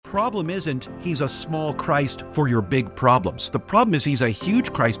problem isn't he's a small Christ for your big problems. The problem is he's a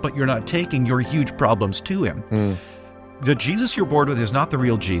huge Christ, but you're not taking your huge problems to him. The Jesus you're bored with is not the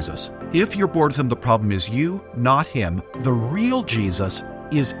real Jesus. If you're bored with him, the problem is you, not him. The real Jesus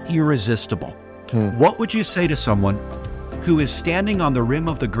is irresistible. What would you say to someone who is standing on the rim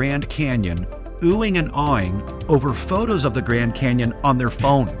of the Grand Canyon, oohing and awing over photos of the Grand Canyon on their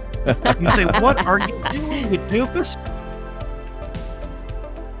phone? You'd say, what are you doing, you doofus?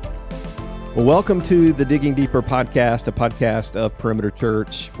 Well, welcome to the Digging Deeper podcast, a podcast of Perimeter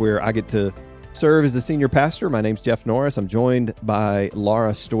Church, where I get to serve as the senior pastor. My name's Jeff Norris. I'm joined by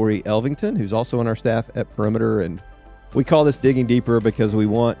Laura Story Elvington, who's also on our staff at Perimeter. And we call this Digging Deeper because we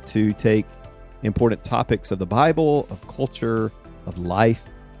want to take important topics of the Bible, of culture, of life,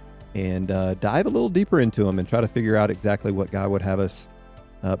 and dive a little deeper into them and try to figure out exactly what God would have us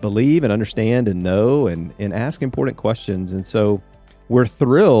believe and understand and know and ask important questions. And so we're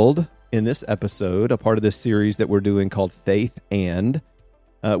thrilled in this episode, a part of this series that we're doing called Faith And.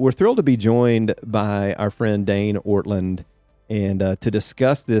 We're thrilled to be joined by our friend Dane Ortlund and to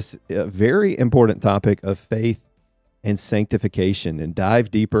discuss this very important topic of faith and sanctification and dive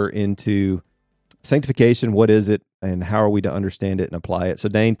deeper into sanctification. What is it and how are we to understand it and apply it? So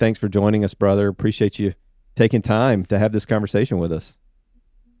Dane, thanks for joining us, brother. Appreciate you taking time to have this conversation with us.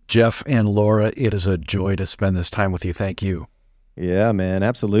 Jeff and Laura, it is a joy to spend this time with you. Thank you. Yeah, man,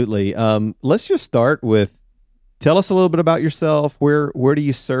 absolutely. Let's just start with, tell us a little bit about yourself. Where do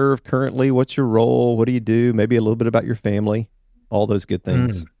you serve currently? What's your role? What do you do? Maybe a little bit about your family, all those good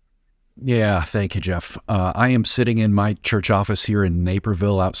things. Yeah, thank you, Jeff. I am sitting in my church office here in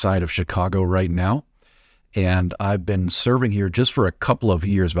Naperville outside of Chicago right now, and I've been serving here just for a couple of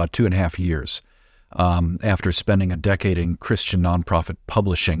years, about 2.5 years, after spending a decade in Christian nonprofit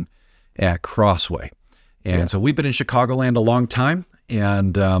publishing at Crossway. And so we've been in Chicagoland a long time,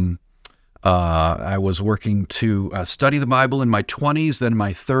 and I was working to study the Bible in my 20s, then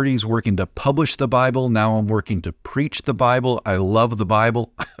my 30s working to publish the Bible. Now I'm working to preach the Bible. I love the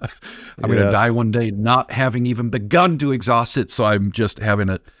Bible. I'm going to die one day not having even begun to exhaust it, so I'm just having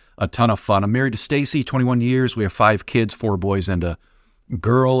a ton of fun. I'm married to Stacy, 21 years. We have 5 kids, 4 boys and a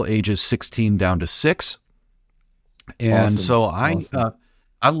girl, ages 16 down to 6. And so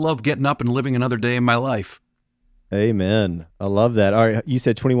I love getting up and living another day in my life. Amen. I love that. All right, you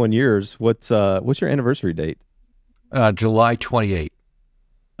said 21 years. What's your anniversary date? July 28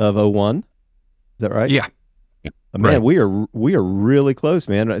 of 01. Is that right? Yeah. Man, right. We are really close,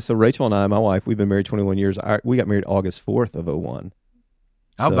 man. So Rachel and I, my wife, we've been married 21 years. We got married August 4th of 01.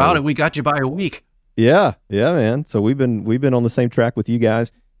 How about it? We got you by a week. Yeah, man. So we've been on the same track with you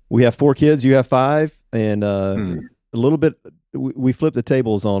guys. We have 4 kids. You have 5, and a little bit. We flipped the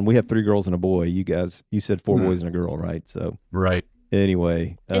tables on. We have 3 girls and a boy. You said 4 boys and a girl, right? So right.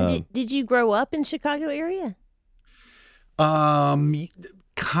 Anyway, and did you grow up in Chicago area?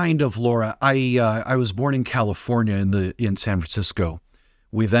 Kind of, Laura. I was born in California in San Francisco.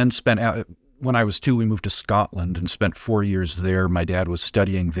 We then spent when I was 2, we moved to Scotland and spent 4 years there. My dad was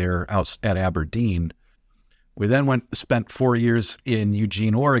studying there out at Aberdeen. We then spent 4 years in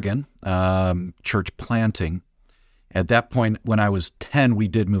Eugene, Oregon, church planting. At that point, when I was 10, we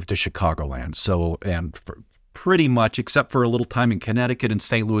did move to Chicagoland. So, and for pretty much, except for a little time in Connecticut and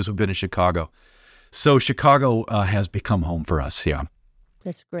St. Louis, we've been in Chicago. So Chicago has become home for us, yeah.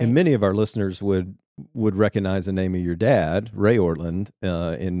 That's great. And many of our listeners would recognize the name of your dad, Ray Ortlund,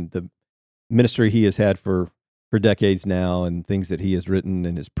 in the ministry he has had for decades now and things that he has written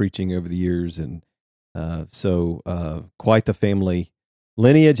and his preaching over the years. And so quite the family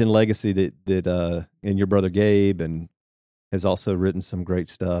lineage and legacy that and your brother Gabe and has also written some great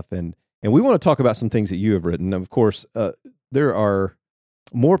stuff. And we want to talk about some things that you have written. Of course, there are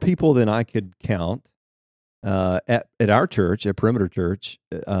more people than I could count at our church, at Perimeter Church,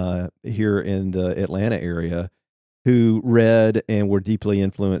 here in the Atlanta area, who read and were deeply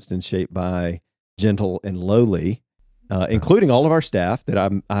influenced and shaped by Gentle and Lowly, including all of our staff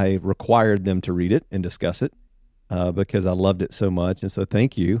that I required them to read it and discuss it. Because I loved it so much, and so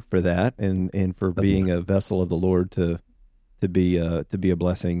thank you for that, and for being a vessel of the Lord to be a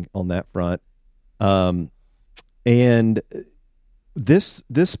blessing on that front. And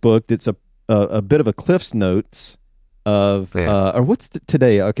this book, it's a bit of a Cliff's Notes of or what's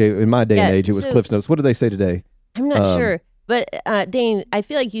today? Okay, in my day and age, it was Cliff's Notes. What do they say today? I'm not sure, but Dane, I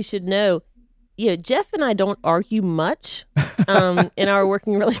feel like you should know. Jeff and I don't argue much in our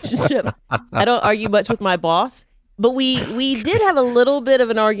working relationship. I don't argue much with my boss. But we did have a little bit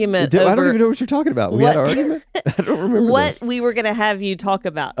of an argument over I don't even know what you're talking about. We had an argument? I don't remember what this. we were going to have you talk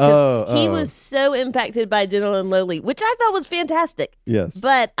about. 'Cause he was so impacted by Gentle and Lowly, which I thought was fantastic. Yes.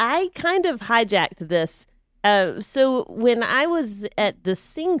 But I kind of hijacked this. So when I was at the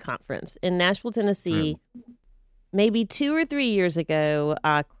Sing conference in Nashville, Tennessee, maybe 2 or 3 years ago,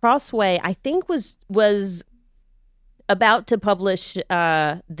 Crossway, I think, was about to publish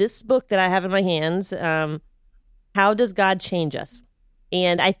this book that I have in my hands, How Does God Change Us?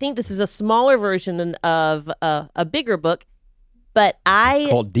 And I think this is a smaller version of a bigger book, but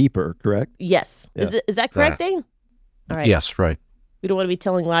called Deeper, correct? Yes. Yeah. Is that correct, Dane? All right. Yes, right. We don't want to be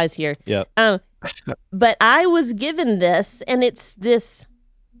telling lies here. Yep. But I was given this, and it's this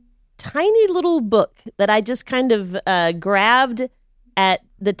tiny little book that I just kind of grabbed at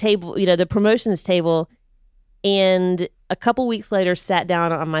the table, the promotions table, and a couple weeks later sat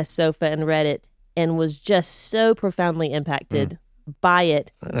down on my sofa and read it, and was just so profoundly impacted by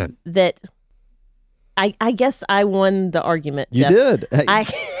it that I guess I won the argument. You Jeff. did. Hey,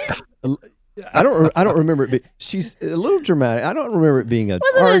 I don't remember it. She's a little dramatic. I don't remember it being an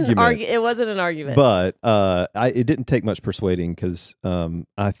argument. It wasn't an argument. But it didn't take much persuading because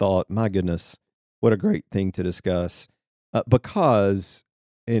I thought, my goodness, what a great thing to discuss. Because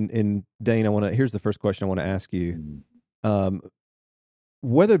in Dane, here's the first question I want to ask you.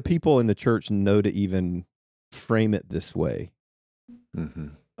 Whether people in the church know to even frame it this way,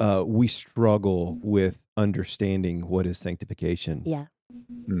 we struggle with understanding what is sanctification. Yeah.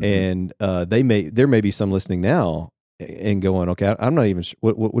 And there may be some listening now and going, okay, I'm not even sure.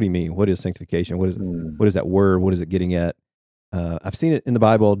 What do you mean? What is sanctification? What is that word? What is it getting at? I've seen it in the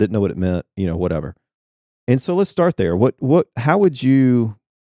Bible, didn't know what it meant, whatever. And so let's start there. How would you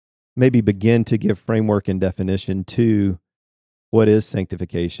maybe begin to give framework and definition to what is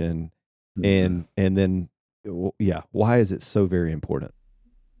sanctification, and then, why is it so very important?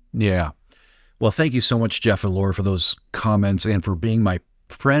 Yeah. Well, thank you so much, Jeff and Laura, for those comments and for being my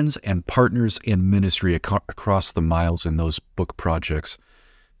friends and partners in ministry across the miles in those book projects.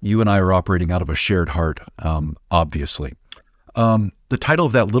 You and I are operating out of a shared heart, obviously. The title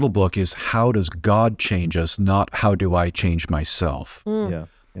of that little book is How Does God Change Us, not How Do I Change Myself? Yeah.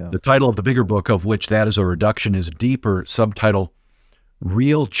 The title of the bigger book, of which that is a reduction, is Deeper, subtitle,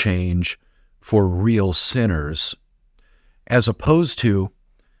 Real Change for Real Sinners, as opposed to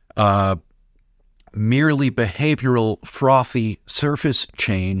merely behavioral, frothy surface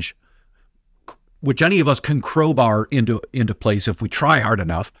change, which any of us can crowbar into place if we try hard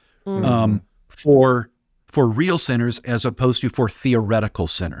enough, for real sinners, as opposed to for theoretical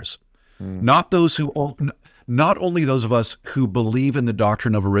sinners. Not only those of us who believe in the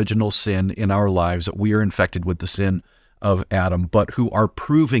doctrine of original sin in our lives, that we are infected with the sin of Adam, but who are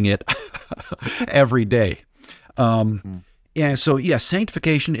proving it every day. And so,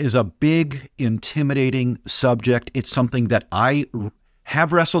 sanctification is a big, intimidating subject. It's something that I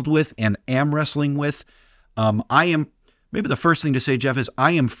have wrestled with and am wrestling with. Maybe the first thing to say, Jeff, is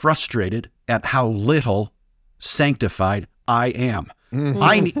I am frustrated at how little sanctified I am.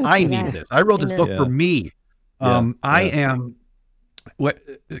 I need this. I wrote this book for me. I am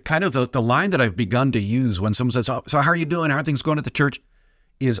kind of the line that I've begun to use when someone says, so how are you doing? How are things going at the church?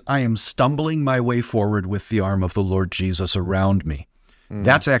 Is I am stumbling my way forward with the arm of the Lord Jesus around me.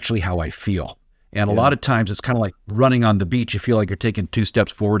 That's actually how I feel. And a lot of times it's kind of like running on the beach. You feel like you're taking 2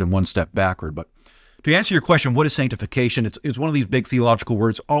 steps forward and 1 step backward. But to answer your question, what is sanctification? It's one of these big theological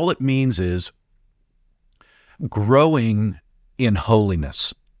words. All it means is growing in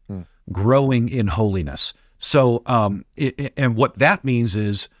holiness. Growing in holiness. So, and what that means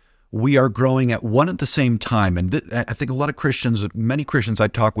is we are growing at one at the same time. And I think a lot of Christians, many Christians I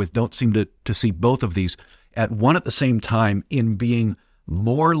talk with, don't seem to see both of these at one at the same time, in being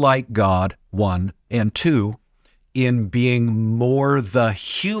more like God, 1, and 2, in being more the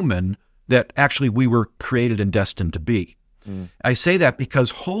human that actually we were created and destined to be. I say that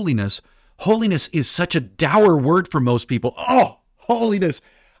because holiness is such a dour word for most people. Oh, holiness.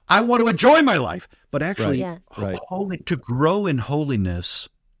 I want to enjoy my life. But actually, to grow in holiness,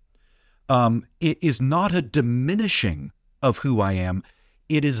 it is not a diminishing of who I am.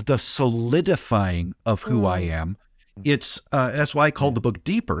 It is the solidifying of who I am. It's that's why I called the book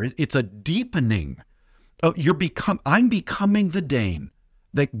Deeper. It's a deepening. I'm becoming the Dane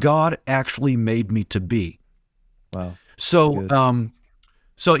that God actually made me to be. Wow. So,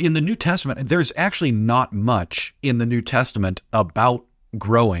 so in the New Testament, there's actually not much in the New Testament about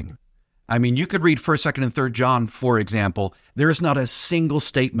growing. I mean, you could read 1st, 2nd, and 3rd John, for example. There is not a single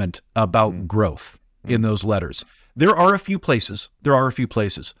statement about growth in those letters. There are a few places.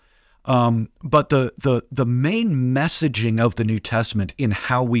 But the main messaging of the New Testament in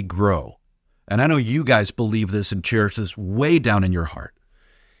how we grow, and I know you guys believe this and cherish this way down in your heart,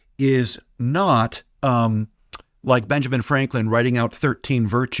 is not like Benjamin Franklin writing out 13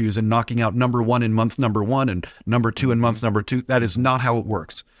 virtues and knocking out number 1 in month number 1 and number 2 in month number 2. That is not how it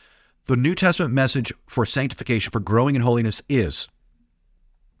works. The New Testament message for sanctification, for growing in holiness, is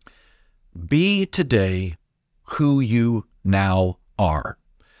be today who you now are.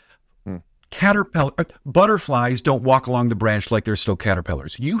 Butterflies don't walk along the branch like they're still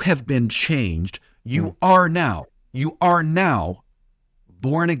caterpillars. You have been changed. You are now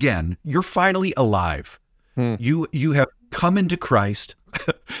born again. You're finally alive. You have come into Christ.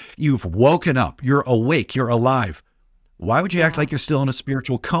 You've woken up. You're awake. You're alive. Why would you act like you're still in a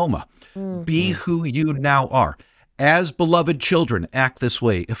spiritual coma? Be who you now are. As beloved children, act this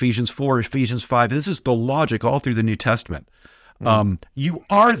way. Ephesians 4, Ephesians 5. This is the logic all through the New Testament. You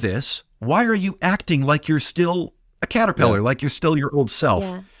are this. Why are you acting like you're still a caterpillar, like you're still your old self?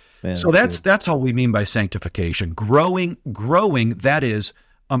 Yeah. Man, so that's all we mean by sanctification. Growing, that is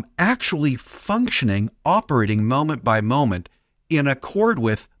actually functioning, operating moment by moment in accord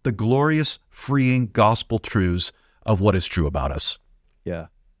with the glorious, freeing gospel truths of what is true about us. Yeah.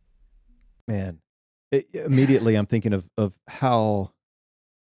 Man, immediately I'm thinking of how,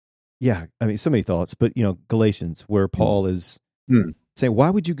 I mean, so many thoughts, but, Galatians, where Paul is saying,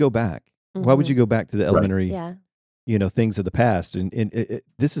 why would you go back? Why would you go back to the elementary, things of the past? And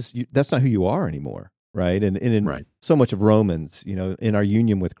that's not who you are anymore. Right. And in so much of Romans, in our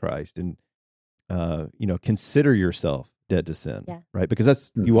union with Christ, and, consider yourself dead to sin, right? Because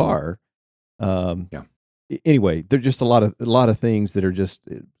that's, you are. Anyway, there's just a lot of things that are just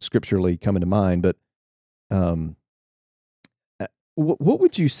scripturally coming to mind. But what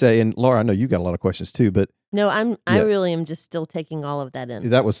would you say? And Laura, I know you got a lot of questions too, but no, I really am just still taking all of that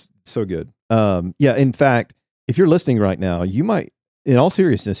in. That was so good. In fact, if you're listening right now, you might, in all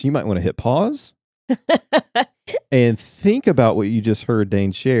seriousness, you might want to hit pause and think about what you just heard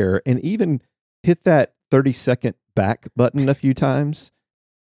Dane share, and even hit that 30-second back button a few times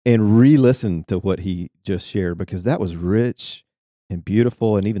and re-listen to what he just shared, because that was rich and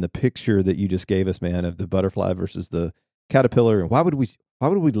beautiful. And even the picture that you just gave us, man, of the butterfly versus the caterpillar. And why would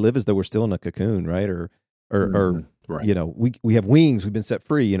we live as though we're still in a cocoon, right? Or we have wings, we've been set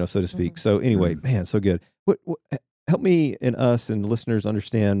free, so to speak. So anyway, man, so good. What help me and us and listeners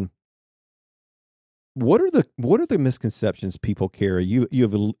understand, what are the misconceptions people carry?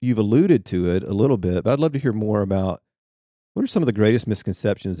 You've alluded to it a little bit, but I'd love to hear more about what are some of the greatest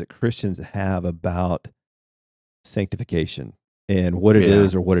misconceptions that Christians have about sanctification and what it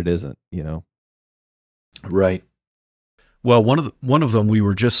is or what it isn't, Right. Well, one of them we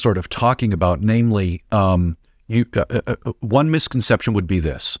were just sort of talking about, namely, one misconception would be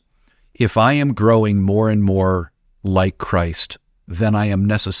this: if I am growing more and more like Christ, then I am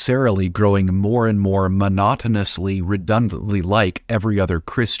necessarily growing more and more monotonously, redundantly like every other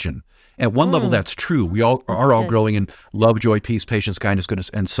Christian. At one level, that's true. We all are all growing in love, joy, peace, patience, kindness, goodness,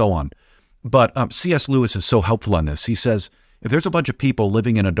 and so on. But C.S. Lewis is so helpful on this. He says, if there's a bunch of people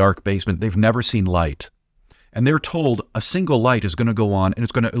living in a dark basement, they've never seen light, and they're told a single light is going to go on and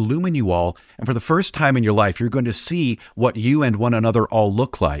it's going to illumine you all, and for the first time in your life, you're going to see what you and one another all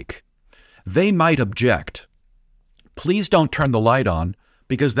look like, they might object. Please don't turn the light on,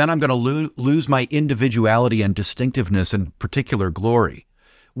 because then I'm going to lose my individuality and distinctiveness and particular glory.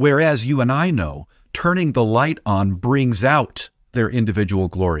 Whereas you and I know turning the light on brings out their individual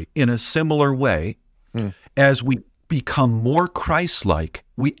glory. In a similar way, as we become more Christ-like,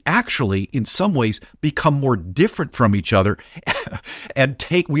 we actually, in some ways, become more different from each other and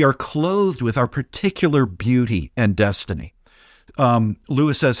we are clothed with our particular beauty and destiny.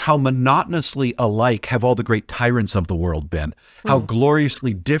 Lewis says, how monotonously alike have all the great tyrants of the world been, how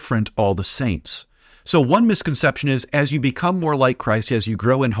gloriously different all the saints. So one misconception is, as you become more like Christ, as you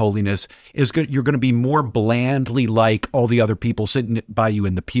grow in holiness, you're going to be more blandly like all the other people sitting by you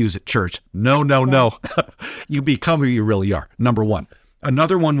in the pews at church. No. You become who you really are, number one.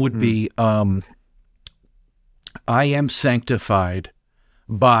 Another one would be, I am sanctified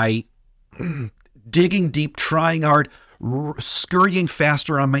by digging deep, trying hard, scurrying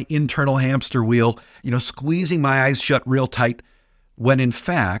faster on my internal hamster wheel, squeezing my eyes shut real tight, when in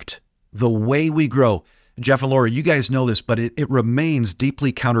fact, the way we grow, Jeff and Laura, you guys know this, but it remains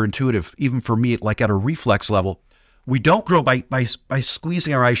deeply counterintuitive, even for me, like at a reflex level. We don't grow by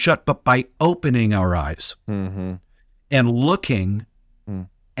squeezing our eyes shut, but by opening our eyes and looking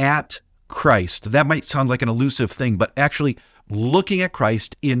at Christ. That might sound like an elusive thing, but actually looking at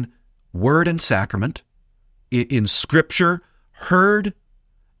Christ in word and sacrament, in scripture, heard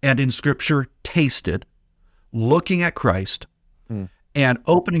and in Scripture tasted, looking at Christ and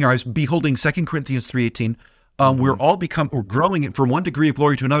opening our eyes, beholding 2 Corinthians 3:18, we're growing it from one degree of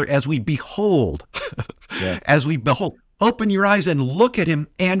glory to another as we behold, as we behold. Open your eyes and look at him,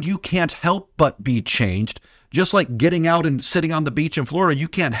 and you can't help but be changed. Just like getting out and sitting on the beach in Florida, you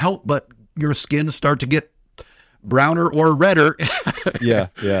can't help but your skin start to get browner or redder. If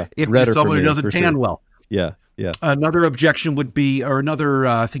you're someone who doesn't tan well. Yeah. Another objection would be, or another,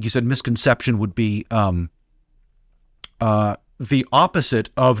 I think you said misconception would be the opposite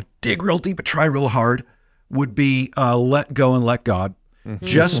of dig real deep and try real hard would be let go and let God.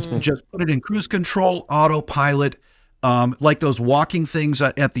 Just put it in cruise control, autopilot, like those walking things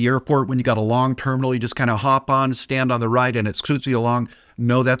at the airport when you got a long terminal, you just kind of hop on, stand on the right, and it scoots you along.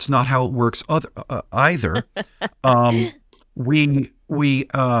 No, that's not how it works either. We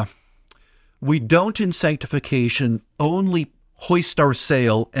don't in sanctification only hoist our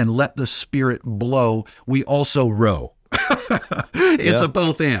sail and let the Spirit blow. We also row. It's a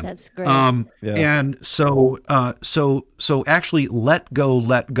both and. That's great. And so actually let go,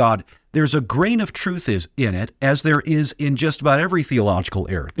 let God. There's a grain of truth in it, as there is in just about every theological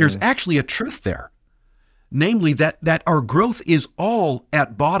error. There's actually a truth there. Namely, that our growth is all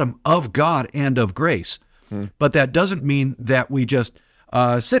at bottom of God and of grace. But that doesn't mean that we just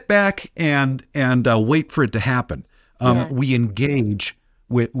sit back and wait for it to happen. We engage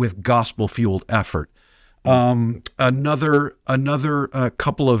with gospel-fueled effort. Another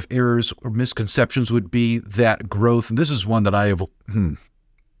couple of errors or misconceptions would be that growth, and this is one that I have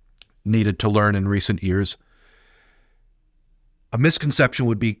needed to learn in recent years. A misconception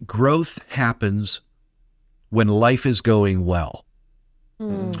would be growth happens when life is going well.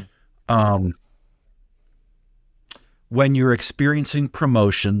 When you're experiencing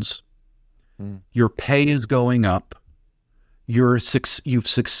promotions, your pay is going up, you've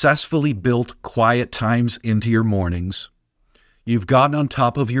successfully built quiet times into your mornings, you've gotten on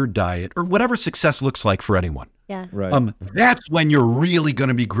top of your diet, or whatever success looks like for anyone. Yeah. Right. That's when you're really going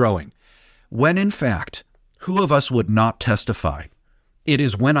to be growing. When in fact, who of us would not testify? It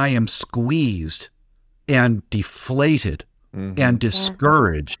is when I am squeezed and deflated and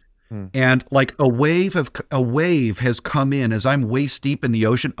discouraged, and like a wave has come in as I'm waist deep in the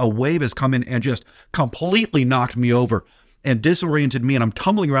ocean. A wave has come in and just completely knocked me over and disoriented me, and I'm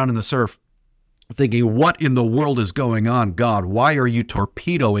tumbling around in the surf, thinking, "What in the world is going on, God? Why are you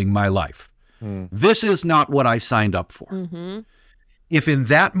torpedoing my life? This is not what I signed up for." If in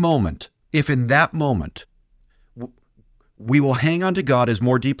that moment, we will hang on to God as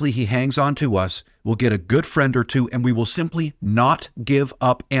more deeply he hangs on to us, we'll get a good friend or two, and we will simply not give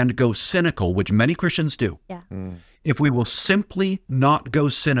up and go cynical, which many Christians do. Yeah. If we will simply not go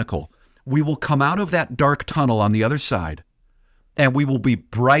cynical, we will come out of that dark tunnel on the other side, and we will be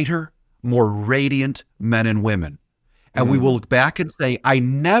brighter, more radiant men and women. And we will look back and say, I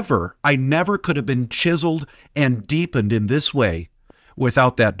never could have been chiseled and deepened in this way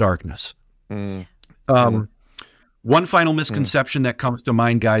without that darkness. One final misconception that comes to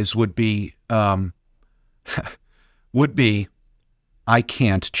mind, guys, would be I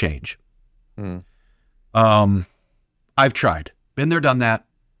can't change. I've tried, been there, done that.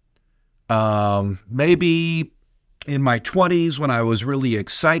 Maybe in my 20s when I was really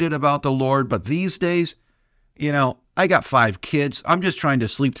excited about the Lord, but these days, I got 5 kids. I'm just trying to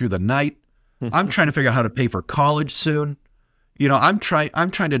sleep through the night. I'm trying to figure out how to pay for college soon. I'm trying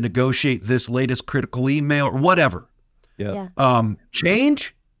to negotiate this latest critical email or whatever.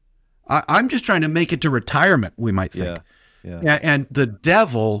 Change? I'm just trying to make it to retirement, we might think. And the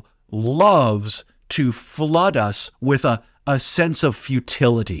devil loves to flood us with a sense of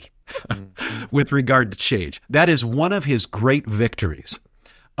futility with regard to change. That is one of his great victories.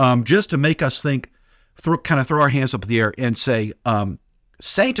 Just to make us think, throw our hands up in the air and say,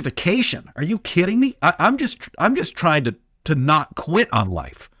 sanctification? Are you kidding me? I'm just trying to not quit on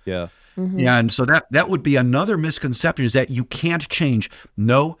life. And so that would be another misconception, is that you can't change.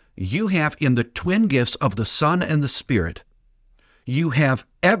 No, you have, in the twin gifts of the Son and the Spirit, you have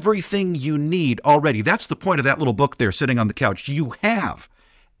everything you need already. That's the point of that little book there sitting on the couch. You have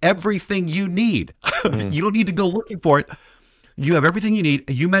everything you need. You don't need to go looking for it. You have everything you need.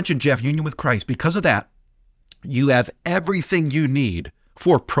 You mentioned, Jeff, union with Christ. Because of that, you have everything you need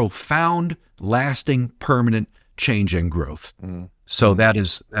for profound, lasting, permanent change and growth. So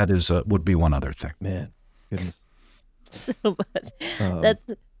that would be one other thing. Man, goodness. So much. That's.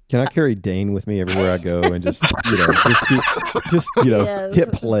 Can I carry Dane with me everywhere I go and just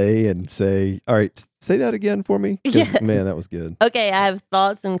hit play and say, all right, say that again for me? Man, that was good. Okay, I have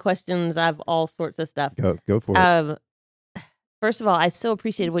thoughts and questions. I have all sorts of stuff. Go for it. First of all, I so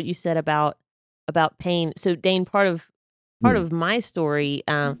appreciated what you said about pain. So, Dane, part of my story,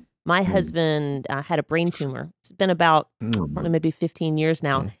 my husband had a brain tumor. It's been about I don't know, maybe 15 years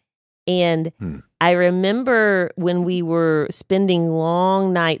now. And I remember when we were spending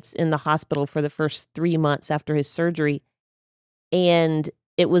long nights in the hospital for the first 3 months after his surgery. And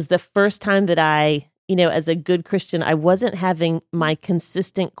it was the first time that I, as a good Christian, I wasn't having my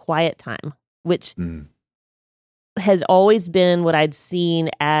consistent quiet time, which had always been what I'd seen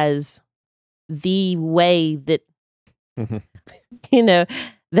as the way that,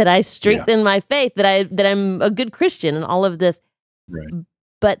 that I strengthen my faith, that I'm a good Christian and all of this. Right.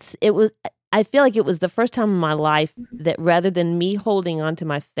 But I feel like it was the first time in my life that rather than me holding on to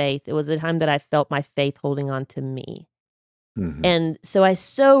my faith, it was the time that I felt my faith holding on to me. Mm-hmm. And so I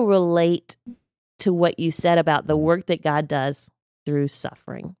so relate to what you said about the work that God does through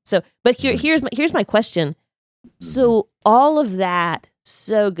suffering. So, but here's my question. So all of that,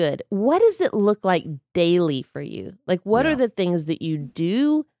 so good. What does it look like daily for you? Like, what are the things that you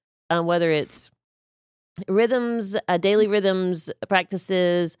do, whether it's rhythms, daily rhythms,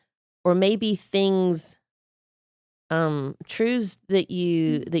 practices, or maybe things, truths that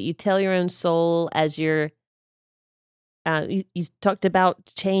you tell your own soul as you're. You talked about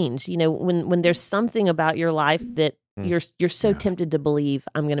change. When there's something about your life that you're so tempted to believe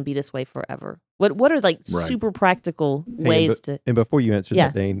I'm going to be this way forever. What are super practical ways to? And before you answer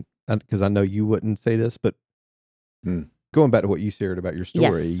that, Dane, because I know you wouldn't say this, but going back to what you shared about your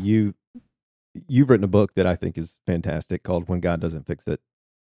story, you've written a book that I think is fantastic called "When God Doesn't Fix It,"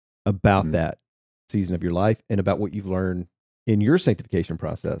 about that season of your life and about what you've learned in your sanctification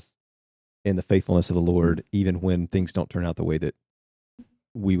process and the faithfulness of the Lord, even when things don't turn out the way that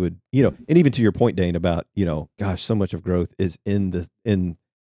we would, and even to your point, Dane, about, gosh, so much of growth is in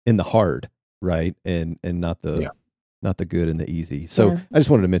the hard, right? And not the good and the easy. So I just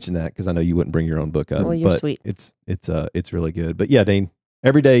wanted to mention that because I know you wouldn't bring your own book up. Well, you're but sweet. It's really good. But yeah, Dane,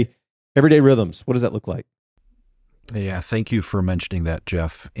 everyday rhythms. What does that look like? Yeah, thank you for mentioning that,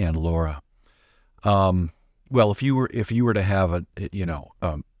 Jeff and Laura. Well, if you were to have a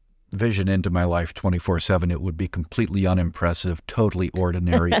vision into my life 24/7, it would be completely unimpressive, totally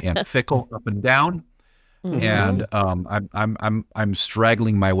ordinary and fickle up and down. And I'm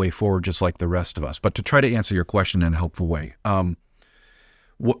straggling my way forward just like the rest of us. But to try to answer your question in a helpful way,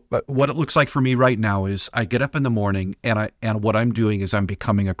 what it looks like for me right now is I get up in the morning and what I'm doing is I'm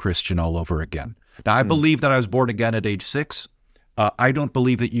becoming a Christian all over again. Now, I believe that I was born again at age 6. I don't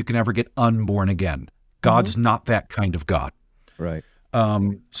believe that you can ever get unborn again. God's not that kind of God. Right.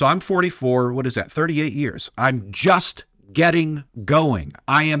 So I'm 44, 38 years. I'm just getting going.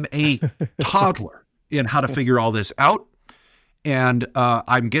 I am a toddler in how to figure all this out. And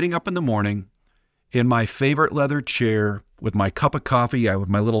I'm getting up in the morning in my favorite leather chair with my cup of coffee, with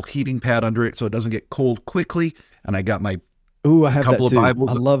my little heating pad under it so it doesn't get cold quickly. And I got my I have couple that too. of Bibles.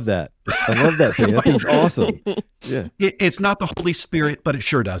 I love that. I love that thing. That thing's awesome. Yeah. It's not the Holy Spirit, but it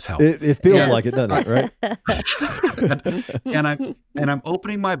sure does help. It feels like it, doesn't it? Right? and I'm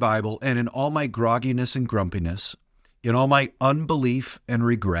opening my Bible, and in all my grogginess and grumpiness, in all my unbelief and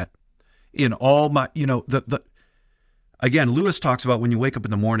regret, in all my, again, Lewis talks about when you wake up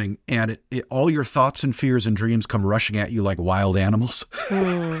in the morning and all your thoughts and fears and dreams come rushing at you like wild animals.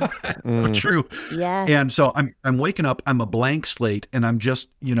 That's so true. Yeah. And so I'm waking up, I'm a blank slate, and I'm just,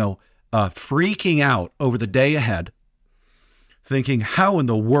 freaking out over the day ahead, thinking, how in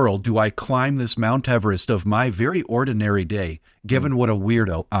the world do I climb this Mount Everest of my very ordinary day, given what a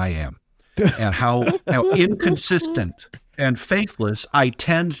weirdo I am, and how inconsistent and faithless I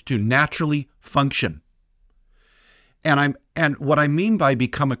tend to naturally function. And what I mean by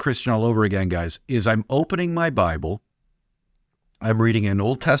become a Christian all over again, guys, is I'm opening my Bible, I'm reading in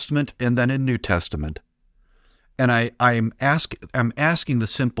Old Testament and then in New Testament, and I'm asking the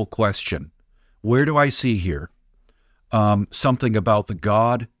simple question: where do I see here something about the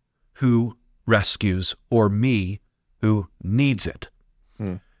God who rescues or me who needs it,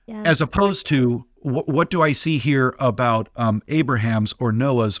 as opposed to what do I see here about Abraham's or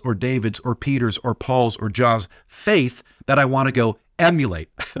Noah's or David's or Peter's or Paul's or John's faith that I want to go emulate?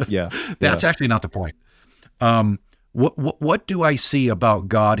 That's actually not the point. What do I see about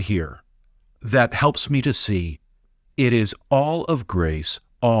God here that helps me to see it is all of grace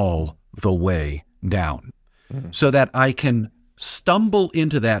all the way down, so that I can stumble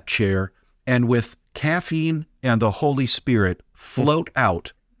into that chair and with caffeine and the Holy Spirit float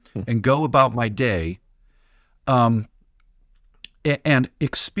out and go about my day, and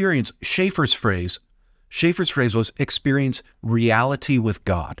experience Schaeffer's phrase was experience reality with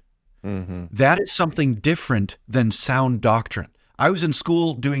God. That is something different than sound doctrine. I was in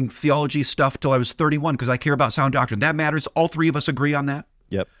school doing theology stuff till I was 31 because I care about sound doctrine. That matters. All three of us agree on that.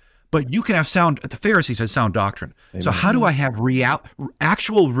 Yep. But you can have the Pharisees had sound doctrine. Amen. So how do I have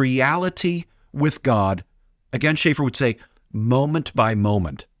actual reality with God? Again, Schaeffer would say, moment by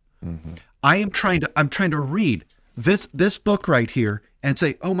moment. I'm trying to read this book right here and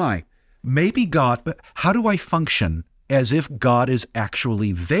say, oh my, maybe God, but how do I function as if God is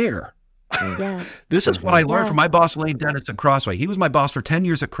actually there? Yeah. This is what I learned from my boss, Lane Dennis at Crossway. He was my boss for 10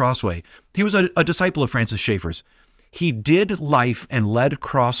 years at Crossway. He was a disciple of Francis Schaeffer's. He did life and led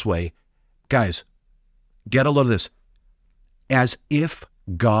Crossway. Guys, get a load of this. As if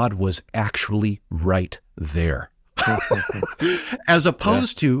God was actually right there. As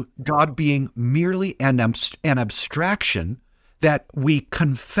opposed to God being merely an abstraction that we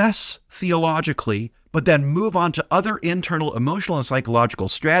confess theologically, but then move on to other internal emotional and psychological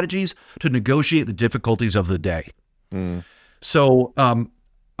strategies to negotiate the difficulties of the day. So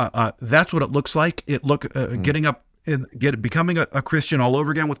that's what it looks like. Getting up and becoming a Christian all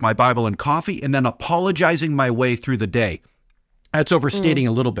over again with my Bible and coffee, and then apologizing my way through the day. That's overstating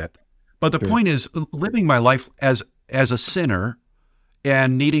a little bit. But the point is living my life as a sinner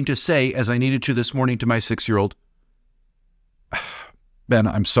and needing to say, as I needed to this morning to my 6-year-old, Ben,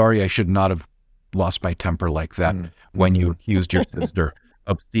 I'm sorry, I should not have lost my temper like that when you accused your sister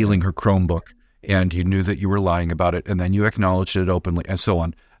of stealing her Chromebook and you knew that you were lying about it and then you acknowledged it openly and so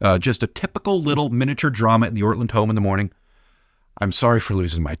on. Just a typical little miniature drama in the Ortlund home in the morning. I'm sorry for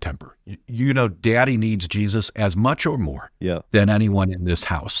losing my temper. You know, Daddy needs Jesus as much or more than anyone in this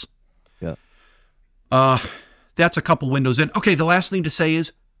house. Yeah. That's a couple windows in. Okay, the last thing to say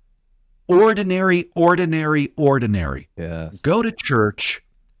is ordinary. Yes. Go to church,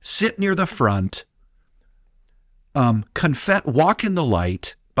 sit near the front, walk in the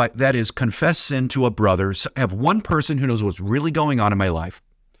light, but that is confess sin to a brother, have one person who knows what's really going on in my life.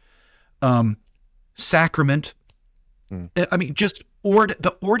 Sacrament. I mean, just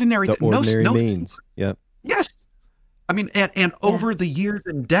the ordinary. The ordinary means. Yep. Yes. I mean, and over the years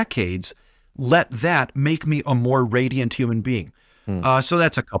and decades, let that make me a more radiant human being. So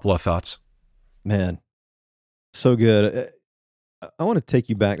that's a couple of thoughts. Man, so good. I want to take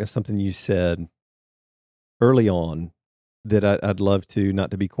you back to something you said early on that I'd love to, not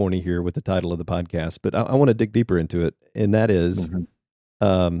to be corny here with the title of the podcast, but I want to dig deeper into it. And that is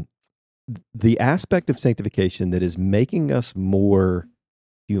the aspect of sanctification that is making us more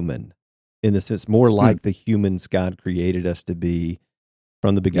human, in the sense, more like the humans God created us to be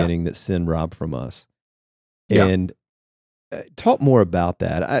from the beginning, that sin robbed from us. And talk more about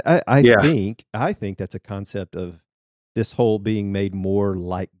that. I think that's a concept of this whole being made more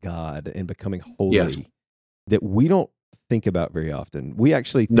like God and becoming holy that we don't think about very often. We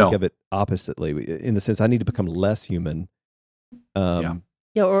actually think of it oppositely, in the sense I need to become less human.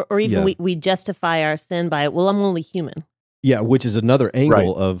 Or even we justify our sin by, well, I'm only human. Yeah, which is another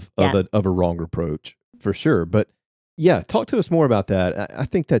angle of a wrong reproach, for sure. But talk to us more about that. I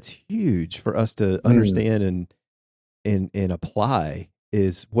think that's huge for us to understand and apply,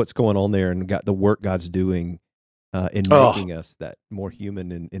 is what's going on there, and the work God's doing in making us that more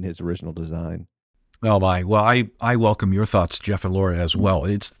human in His original design. Oh my! Well, I welcome your thoughts, Jeff and Laura, as well.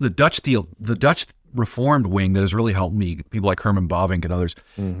 It's the Dutch Reformed wing that has really helped me. People like Herman Bavinck and others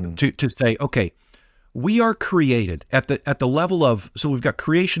to say, okay, we are created at the level of, so we've got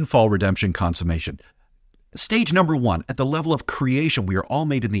creation, fall, redemption, consummation. Stage number 1, at the level of creation, we are all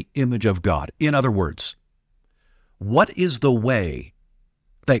made in the image of God. In other words, what is the way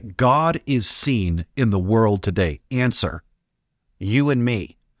that God is seen in the world today? Answer: you and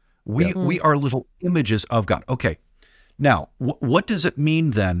me. We are little images of God. Okay. Now, what does it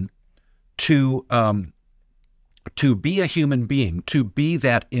mean then to be a human being, to be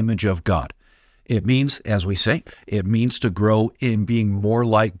that image of God? It means, as we say, it means to grow in being more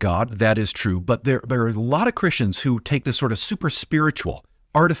like God. That is true. But there are a lot of Christians who take this sort of super spiritual,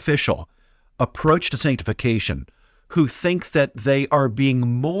 artificial approach to sanctification, who think that they are being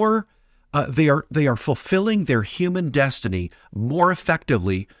more, they are fulfilling their human destiny more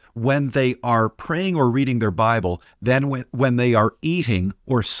effectively when they are praying or reading their Bible than when they are eating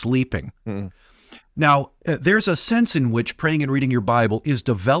or sleeping. Now, there's a sense in which praying and reading your Bible is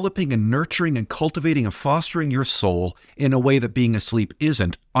developing and nurturing and cultivating and fostering your soul in a way that being asleep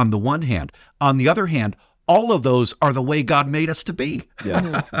isn't, on the one hand. On the other hand, all of those are the way God made us to be.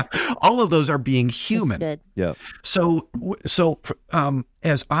 Yeah. All of those are being human. That's good. Yeah. So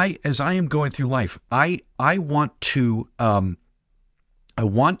as I am going through life, I want to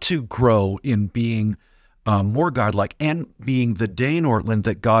grow in being more godlike, and being the Dane Ortlund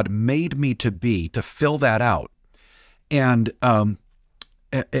that God made me to be, to fill that out. And a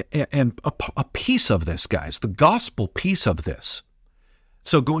piece of this, guys, the gospel piece of this.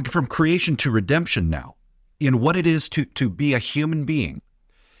 So going from creation to redemption now, in what it is to be a human being,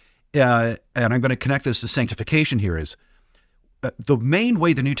 and I'm going to connect this to sanctification here, is the main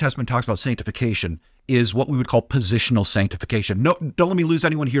way the New Testament talks about sanctification is what we would call positional sanctification. No, don't let me lose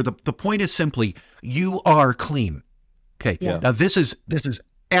anyone here. The point is simply, you are clean. Okay. Yeah. Now this is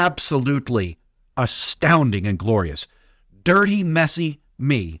absolutely astounding and glorious. Dirty, messy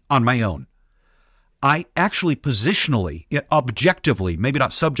me on my own. I actually positionally, objectively, maybe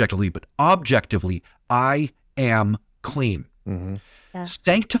not subjectively, but objectively, I am clean. Mm-hmm. Yeah.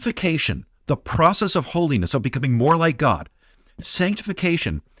 Sanctification, the process of holiness, of becoming more like God.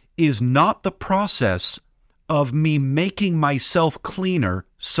 Sanctification is not the process of me making myself cleaner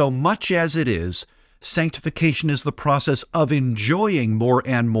so much as it is. Sanctification is the process of enjoying more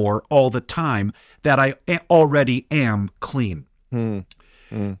and more all the time that I already am clean.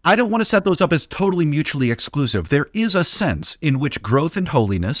 I don't want to set those up as totally mutually exclusive. There is a sense in which growth in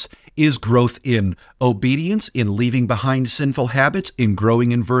holiness is growth in obedience, in leaving behind sinful habits, in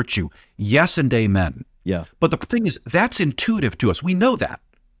growing in virtue. Yes and amen. Yeah. But the thing is, that's intuitive to us. We know that.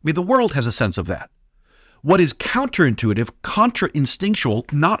 I mean, the world has a sense of that. What is counterintuitive, contra-instinctual,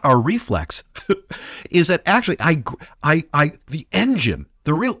 not our reflex, is that actually the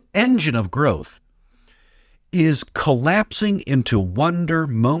real engine of growth is collapsing into wonder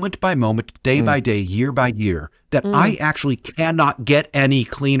moment by moment, day by day, year by year, that I actually cannot get any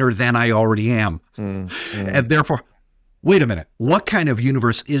cleaner than I already am. And therefore, wait a minute, what kind of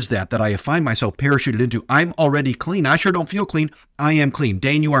universe is that I find myself parachuted into? I'm already clean. I sure don't feel clean. I am clean.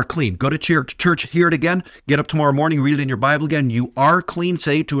 Dane, you are clean. Go to church, hear it again. Get up tomorrow morning, read it in your Bible again. You are clean.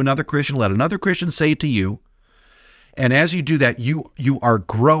 Say it to another Christian. Let another Christian say it to you. And as you do that, you are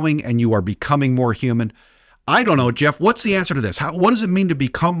growing and you are becoming more human. I don't know, Jeff, what's the answer to this? What does it mean to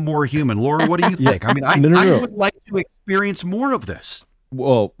become more human? Laura, what do you think? I mean, I would like to experience more of this.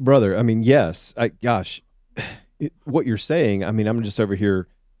 Well, brother, I mean, yes. What you're saying, I mean, I'm just over here.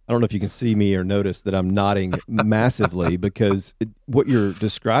 I don't know if you can see me or notice that I'm nodding massively because what you're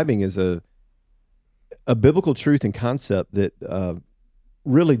describing is a biblical truth and concept that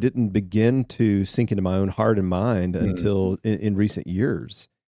really didn't begin to sink into my own heart and mind until in recent years.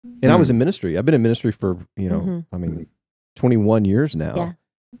 And I was in ministry. I've been in ministry for, 21 years now. Yeah.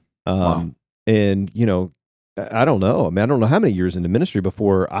 Wow. And, I don't know. I mean, I don't know how many years into ministry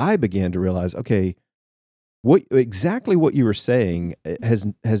before I began to realize, okay, exactly what you were saying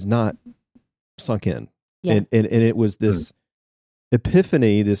has not sunk in. Yeah. And it was this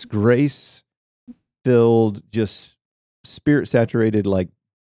epiphany, this grace-filled, just spirit-saturated, like,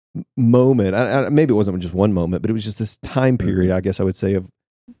 moment. Maybe it wasn't just one moment, but it was just this time period, I guess I would say, of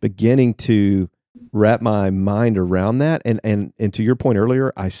beginning to wrap my mind around that. And to your point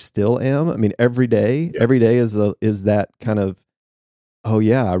earlier, I still am. I mean, every day is that kind of, oh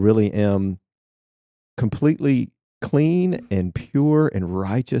yeah, I really am completely clean and pure and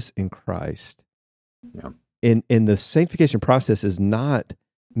righteous in Christ. Yeah. And the sanctification process is not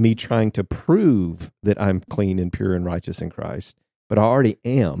me trying to prove that I'm clean and pure and righteous in Christ, but I already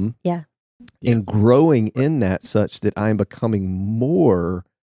am. Yeah. And growing in that such that I'm becoming more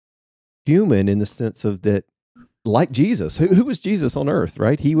human in the sense of that, like Jesus. Who was Jesus on earth,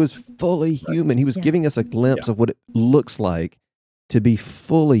 right? He was fully human. He was giving us a glimpse of what it looks like to be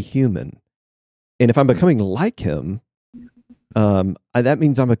fully human. And if I'm becoming like him, that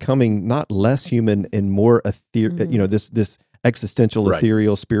means I'm becoming not less human and more ethereal, this existential,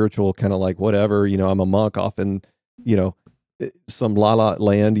 ethereal, spiritual, kind of like whatever, I'm a monk off in, some la-la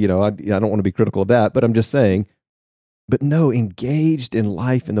land, I don't want to be critical of that, but I'm just saying, but no, engaged in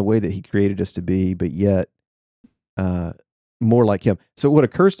life in the way that he created us to be, but yet more like him. So what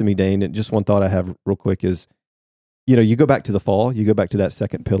occurs to me, Dane, and just one thought I have real quick is, you go back to the fall, you go back to that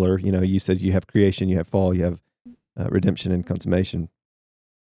second pillar, you said you have creation, you have fall, you have redemption and consummation.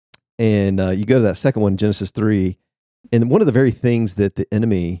 And you go to that second one, Genesis 3, and one of the very things that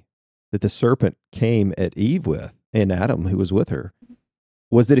the serpent came at Eve with, and Adam, who was with her,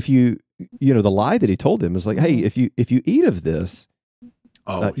 was that if you the lie that he told them was like, hey, if you eat of this,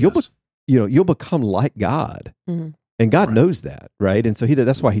 you'll become like God. Mm-hmm. And God knows that, right? And so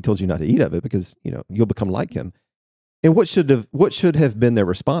that's why he told you not to eat of it, because you'll become like him. And what should have been their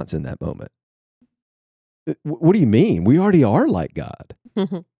response in that moment? What do you mean? We already are like God,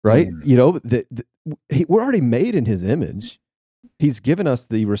 right? We're already made in his image. He's given us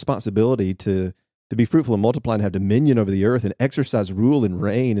the responsibility to to be fruitful and multiply and have dominion over the earth and exercise rule and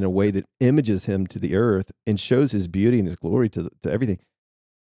reign in a way that images him to the earth and shows his beauty and his glory to everything.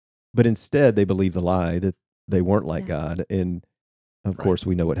 But instead, they believe the lie that they weren't like God. And of course,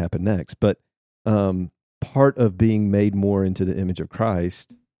 we know what happened next. But part of being made more into the image of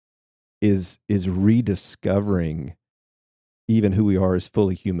Christ is rediscovering even who we are as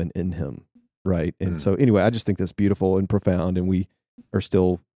fully human in him, right? And so anyway, I just think that's beautiful and profound, and we are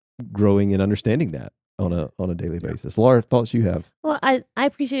still growing and understanding that on a daily basis. Laura, thoughts you have? Well, I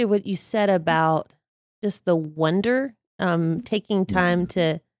appreciated what you said about just the wonder, taking time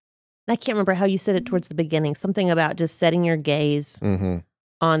to, I can't remember how you said it towards the beginning, something about just setting your gaze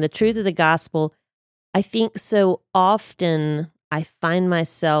on the truth of the gospel. I think so often I find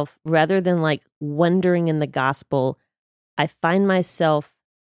myself, rather than like wondering in the gospel, I find myself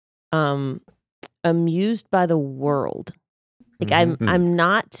amused by the world. Like I'm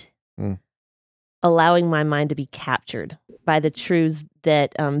not allowing my mind to be captured by the truths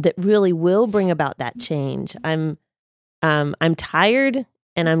that that really will bring about that change. I'm tired,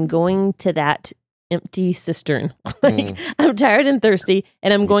 and I'm going to that empty cistern. I'm tired and thirsty,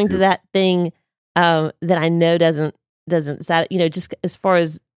 and I'm going to that thing that I know doesn't just as far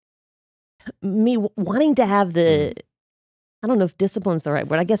as me wanting to have the, I don't know if discipline's the right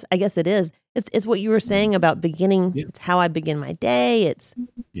word. I guess it is. It's what you were saying about beginning. Yeah. It's how I begin my day. It's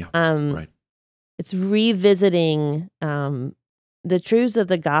it's revisiting the truths of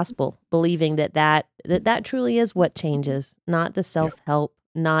the gospel, believing that truly is what changes, not the self-help,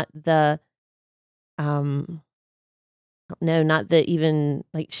 not the not the even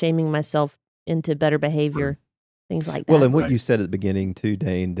like shaming myself into better behavior, things like that. Well, and what you said at the beginning too,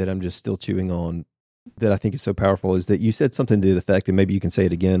 Dane, that I'm just still chewing on, that I think is so powerful, is that you said something to the effect, and maybe you can say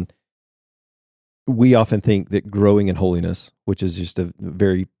it again. We often think that growing in holiness, which is just a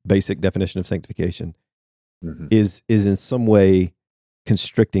very basic definition of sanctification, is in some way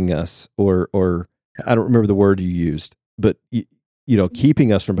constricting us, or I don't remember the word you used, but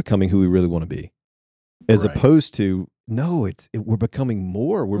keeping us from becoming who we really want to be, as opposed to no, we're becoming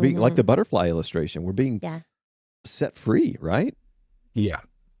more. We're being like the butterfly illustration. We're being set free, right? Yeah,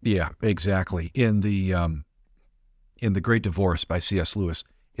 exactly. In the Great Divorce by C.S. Lewis,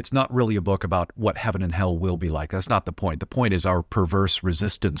 it's not really a book about what heaven and hell will be like. That's not the point. The point is our perverse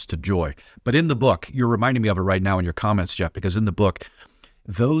resistance to joy. But in the book, you're reminding me of it right now in your comments, Jeff, because in the book,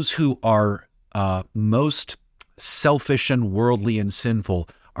 those who are most selfish and worldly and sinful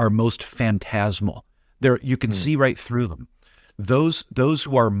are most phantasmal. You can see right through them. Those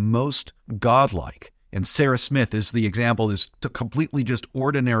who are most godlike, and Sarah Smith is the example, is a completely just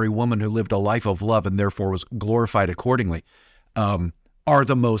ordinary woman who lived a life of love and therefore was glorified accordingly, are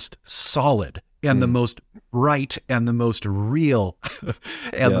the most solid and the most bright and the most real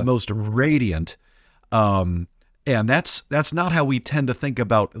and the most radiant. And that's not how we tend to think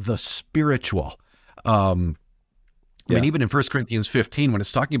about the spiritual. I mean, even in 1 Corinthians 15, when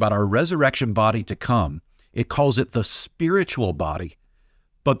it's talking about our resurrection body to come, it calls it the spiritual body.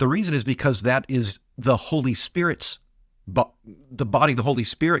 But the reason is because that is the Holy Spirit's, the body the Holy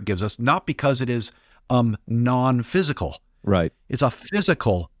Spirit gives us, not because it is non-physical. Right. It's a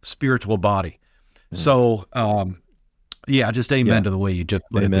physical, spiritual body. So, just amen to the way you just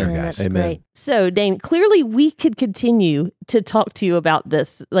put it there, guys. That's great. So, Dane, clearly we could continue to talk to you about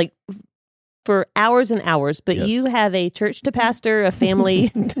this, like, for hours and hours, but you have a church to pastor, a family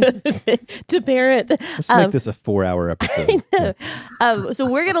to parent. Let's make this a 4-hour episode. I know. So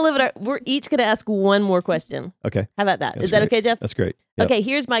we're each going to ask one more question. Okay. How about that? That's Is that okay, Jeff? That's great. Yep. Okay,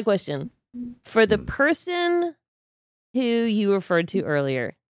 here's my question. For the person who you referred to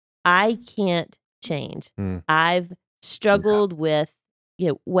earlier, I can't change. I've struggled with,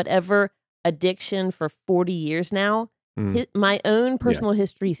 whatever addiction for 40 years now. My own personal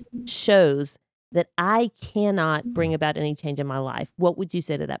history shows that I cannot bring about any change in my life. What would you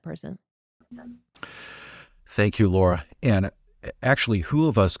say to that person? Thank you, Laura. And actually, who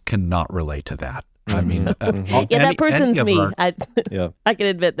of us cannot relate to that? I mean, that person's me. I can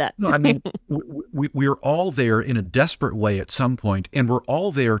admit that. No, I mean, we're all there in a desperate way at some point, and we're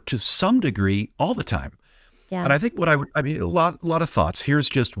all there to some degree all the time. Yeah. And I think a lot of thoughts. Here's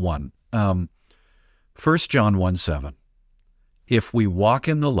just one. 1 John 1:7. If we walk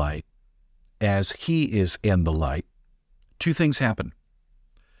in the light as he is in the light, two things happen.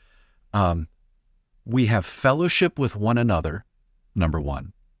 We have fellowship with one another, number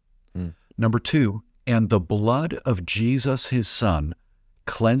one. Number two, and the blood of Jesus, his son,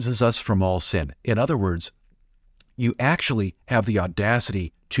 cleanses us from all sin. In other words, you actually have the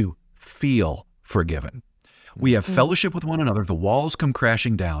audacity to feel forgiven. We have fellowship with one another. The walls come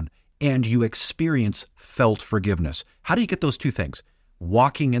crashing down, and you experience felt forgiveness. How do you get those two things?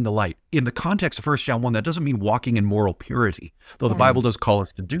 Walking in the light. In the context of 1 John 1, that doesn't mean walking in moral purity, though the Bible does call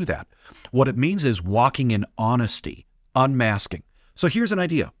us to do that. What it means is walking in honesty, unmasking. So here's an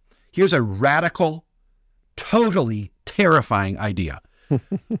idea. Here's a radical, totally terrifying idea.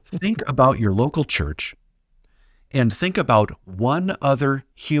 Think about your local church and think about one other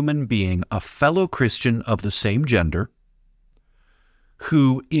human being, a fellow Christian of the same gender,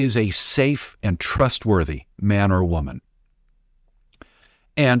 who is a safe and trustworthy man or woman.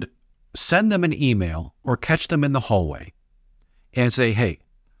 And send them an email or catch them in the hallway and say, hey,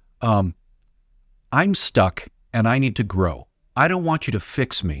 I'm stuck and I need to grow. I don't want you to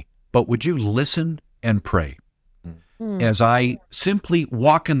fix me, but would you listen and pray as I simply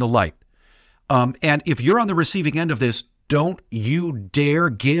walk in the light? And if you're on the receiving end of this, don't you dare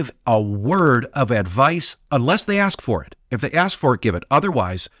give a word of advice unless they ask for it. If they ask for it, give it.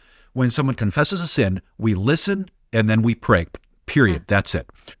 Otherwise, when someone confesses a sin, we listen and then we pray. Period. That's it.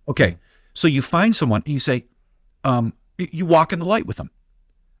 Okay. So you find someone and you say, you walk in the light with them.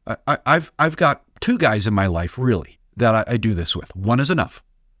 I've got two guys in my life, really, that I do this with. One is enough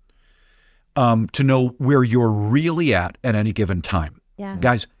to know where you're really at any given time. Yeah.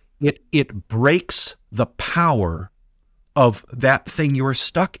 Guys, it breaks the power of that thing you're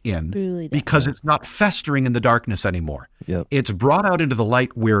stuck in Really because it's not festering in the darkness anymore. Yep. It's brought out into the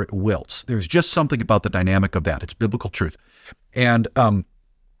light where it wilts. There's just something about the dynamic of that. It's biblical truth. And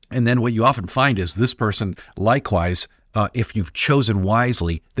then what you often find is this person, likewise, if you've chosen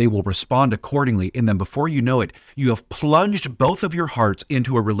wisely, they will respond accordingly. And then before you know it, you have plunged both of your hearts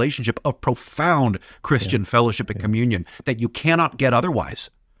into a relationship of profound Christian fellowship and communion that you cannot get otherwise.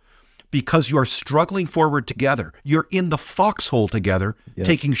 Because you are struggling forward together. You're in the foxhole together,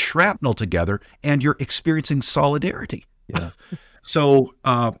 taking shrapnel together, and you're experiencing solidarity. Yeah. So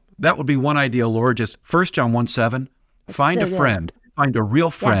that would be one idea, Laura. Just 1 John 1:7, find so a good. friend, find a real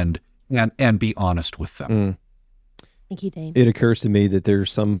friend, and be honest with them. Thank you, Dane. It occurs to me that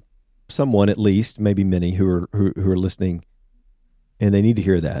there's someone at least, maybe many, who are listening, and they need to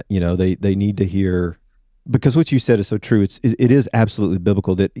hear that. You know, they need to hear. Because what you said is so true. It is absolutely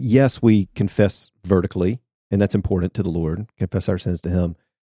biblical that, yes, we confess vertically, and that's important to the Lord, confess our sins to Him.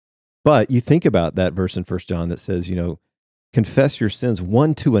 But you think about that verse in 1 John that says, you know, confess your sins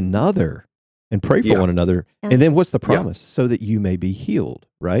one to another and pray for one another. And then what's the promise? So that you may be healed,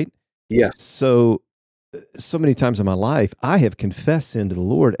 right? Yeah. So many times in my life, I have confessed sin to the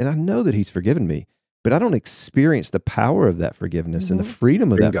Lord, and I know that He's forgiven me. But I don't experience the power of that forgiveness and the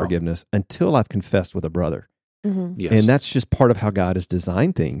freedom of that forgiveness until I've confessed with a brother. Yes. And that's just part of how God has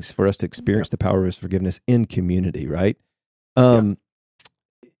designed things for us to experience the power of His forgiveness in community, right?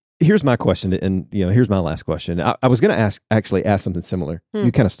 Here's my question, and here's my last question. I was going to ask something similar.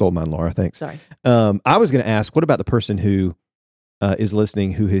 You kind of stole mine, Laura. Thanks. Sorry. I was going to ask, what about the person who is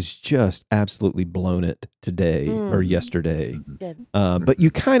listening who has just absolutely blown it today or yesterday? Good. But you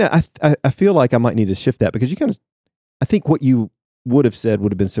kind of, I feel like I might need to shift that because I think what you would have said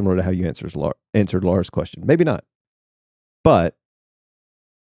would have been similar to how you answered Laura's question. Maybe not. But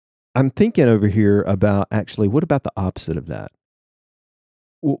I'm thinking over here about actually, what about the opposite of that?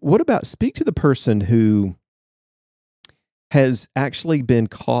 What about speak to the person who has actually been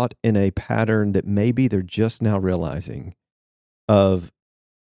caught in a pattern that maybe they're just now realizing of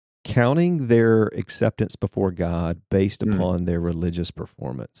counting their acceptance before God based upon their religious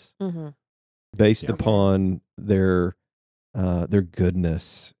performance, based upon their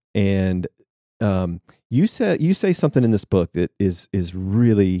goodness. And you say something in this book that is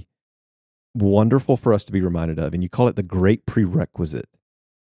really wonderful for us to be reminded of, and you call it the great prerequisite.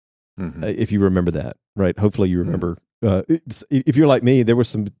 If you remember that, right? Hopefully you remember. If you're like me, there were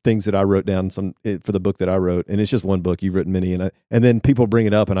some things that I wrote down for the book that I wrote, and it's just one book. You've written many, and then people bring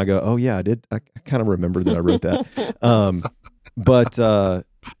it up, and I go, "Oh yeah, I did. I kind of remember that I wrote that." But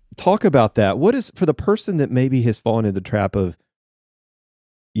talk about that. What is for the person that maybe has fallen into the trap of,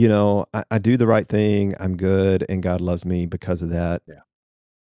 I do the right thing, I'm good, and God loves me because of that. Yeah.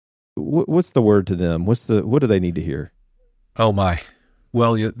 What's the word to them? What do they need to hear? Oh my.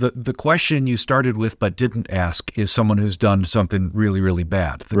 Well, the question you started with but didn't ask is someone who's done something really, really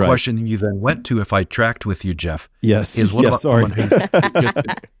bad. The question you then went to, if I tracked with you, Jeff, is what about someone who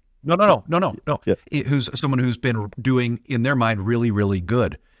no. Yeah. Who's someone who's been doing, in their mind, really, really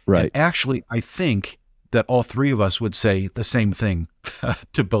good. Right. And actually, I think that all three of us would say the same thing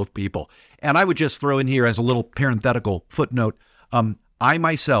to both people. And I would just throw in here as a little parenthetical footnote, I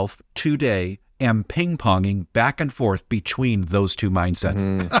myself today am ping-ponging back and forth between those two mindsets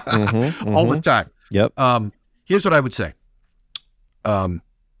all the time. Yep. Here's what I would say.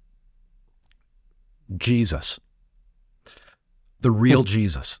 Jesus, the real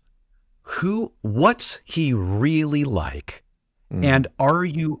Jesus. What's he really like? And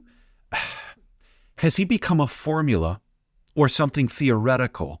has he become a formula or something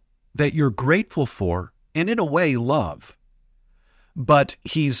theoretical that you're grateful for and in a way love? But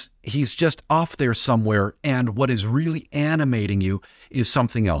he's just off there somewhere, and what is really animating you is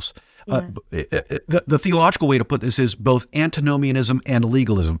something else. Yeah. The theological way to put this is both antinomianism and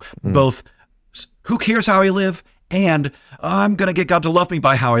legalism. Both, who cares how I live, and I'm going to get God to love me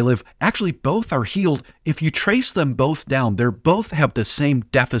by how I live. Actually, both are healed. If you trace them both down, they both have the same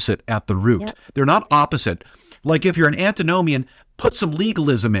deficit at the root. Yep. They're not opposite. Like if you're an antinomian, put some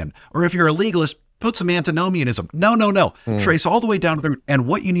legalism in. Or if you're a legalist, put some antinomianism. No. Trace all the way down to the root. And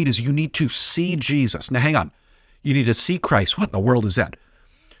what you need is you need to see Jesus. Now, hang on. You need to see Christ. What in the world is that?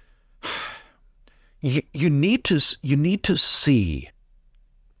 You need to see.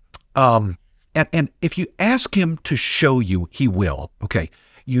 And if you ask him to show you, he will. Okay.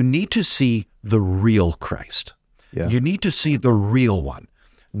 You need to see the real Christ. Yeah. You need to see the real one,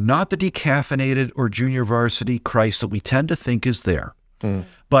 not the decaffeinated or junior varsity Christ that we tend to think is there.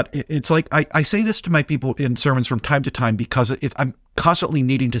 But it's like, I say this to my people in sermons from time to time because I'm constantly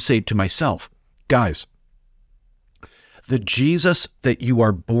needing to say to myself, guys, the Jesus that you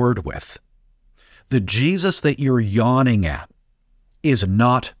are bored with, the Jesus that you're yawning at, is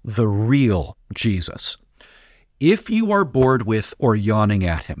not the real Jesus. If you are bored with or yawning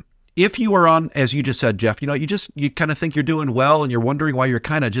at him, if you are on, as you just said, Jeff, you kind of think you're doing well and you're wondering why you're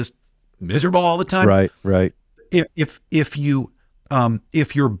kind of just miserable all the time. Right. If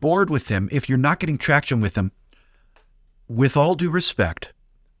you're bored with him, if you're not getting traction with him, with all due respect,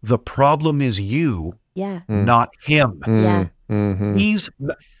 the problem is you, not him. Yeah. Mm-hmm.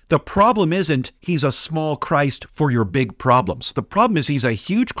 The problem isn't he's a small Christ for your big problems. The problem is he's a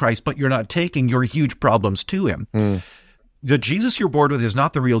huge Christ, but you're not taking your huge problems to him. The Jesus you're bored with is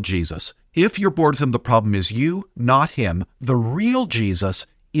not the real Jesus. If you're bored with him, the problem is you, not him. The real Jesus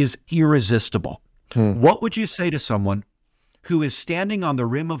is irresistible. What would you say to someone who is standing on the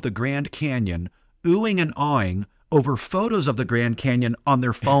rim of the Grand Canyon, oohing and awing over photos of the Grand Canyon on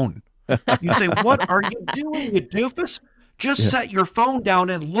their phone? You'd say, what are you doing, you doofus? Just set your phone down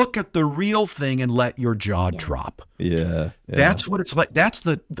and look at the real thing and let your jaw drop. Yeah. That's what it's like. That's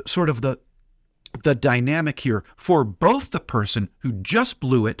the sort of the dynamic here for both the person who just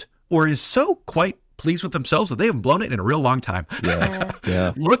blew it or is so quite pleased with themselves that they haven't blown it in a real long time.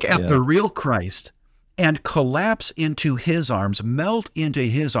 Yeah. Look at the real Christ and collapse into his arms, melt into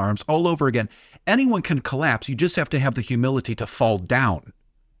his arms all over again. Anyone can collapse. You just have to have the humility to fall down.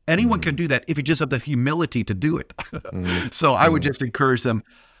 Anyone can do that if you just have the humility to do it. So I would just encourage them.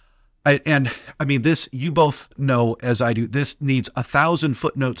 This, you both know as I do, this needs 1,000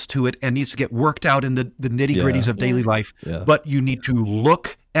 footnotes to it and needs to get worked out in the nitty gritties of daily life. Yeah. But you need to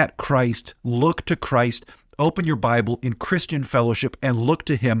look at Christ, look to Christ, open your Bible in Christian fellowship and look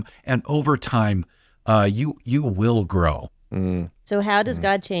to him. And over time, you will grow. So how does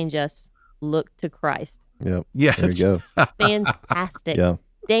God change us? Look to Christ. Yep. Yes. There you go. Fantastic. Yeah.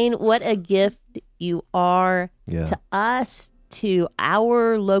 Dane, what a gift you are to us, to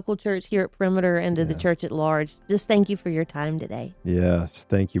our local church here at Perimeter, and to the church at large. Just thank you for your time today. Yes.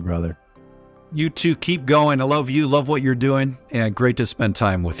 Thank you, brother. You too. Keep going. I love you. Love what you're doing. And great to spend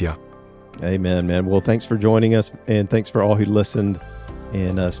time with you. Amen, man. Well, thanks for joining us, and thanks for all who listened.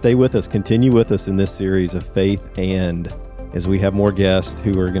 And stay with us. Continue with us in this series of Faith And, as we have more guests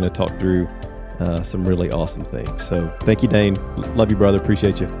who are going to talk through some really awesome things. So thank you, Dane. Love you, brother.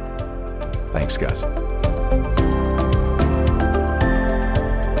 Appreciate you. Thanks, guys.